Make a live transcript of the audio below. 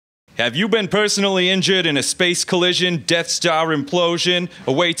Have you been personally injured in a space collision, Death Star implosion,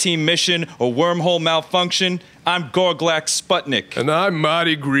 away team mission, or wormhole malfunction? I'm Gorglax Sputnik. And I'm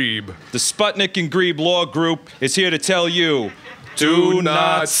Marty Greeb. The Sputnik and Greeb Law Group is here to tell you, do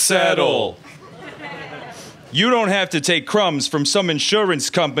not settle. You don't have to take crumbs from some insurance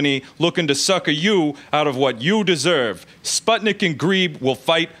company looking to sucker you out of what you deserve. Sputnik and Greeb will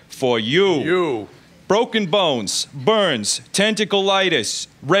fight for you. Broken bones, burns, tentacleitis,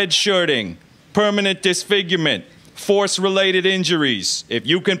 red shirting, permanent disfigurement, force-related injuries. If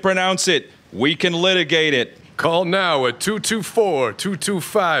you can pronounce it, we can litigate it. Call now at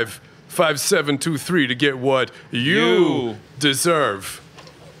 224-225-5723 to get what you deserve.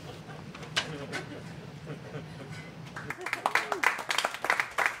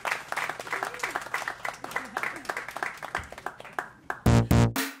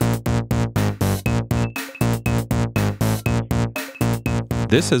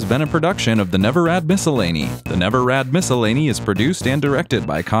 This has been a production of the Never Rad Miscellany. The Never Rad Miscellany is produced and directed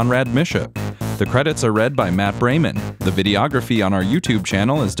by Conrad Miszuk. The credits are read by Matt Braman. The videography on our YouTube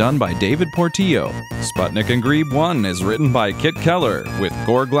channel is done by David Portillo. Sputnik and Greeb 1 is written by Kitt Keller, with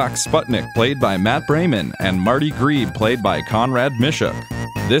Gorglax Sputnik played by Matt Braman and Marty Greeb played by Conrad Miszuk.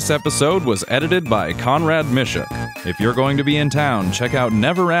 This episode was edited by Conrad Miszuk. If you're going to be in town, check out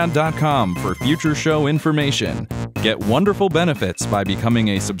neverrad.com for future show information. Get wonderful benefits by becoming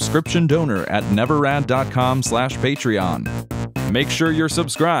a subscription donor at neverrad.com/Patreon. Make sure you're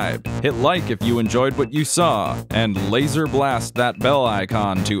subscribed, hit like if you enjoyed what you saw, and laser blast that bell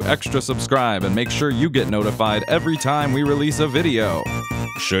icon to extra subscribe and make sure you get notified every time we release a video.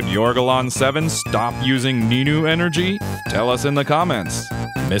 Should Yorgalon 7 stop using Ninu energy? Tell us in the comments.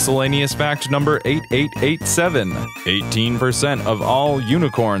 Miscellaneous fact number 8887. 18% of all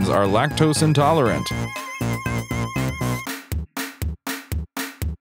unicorns are lactose intolerant.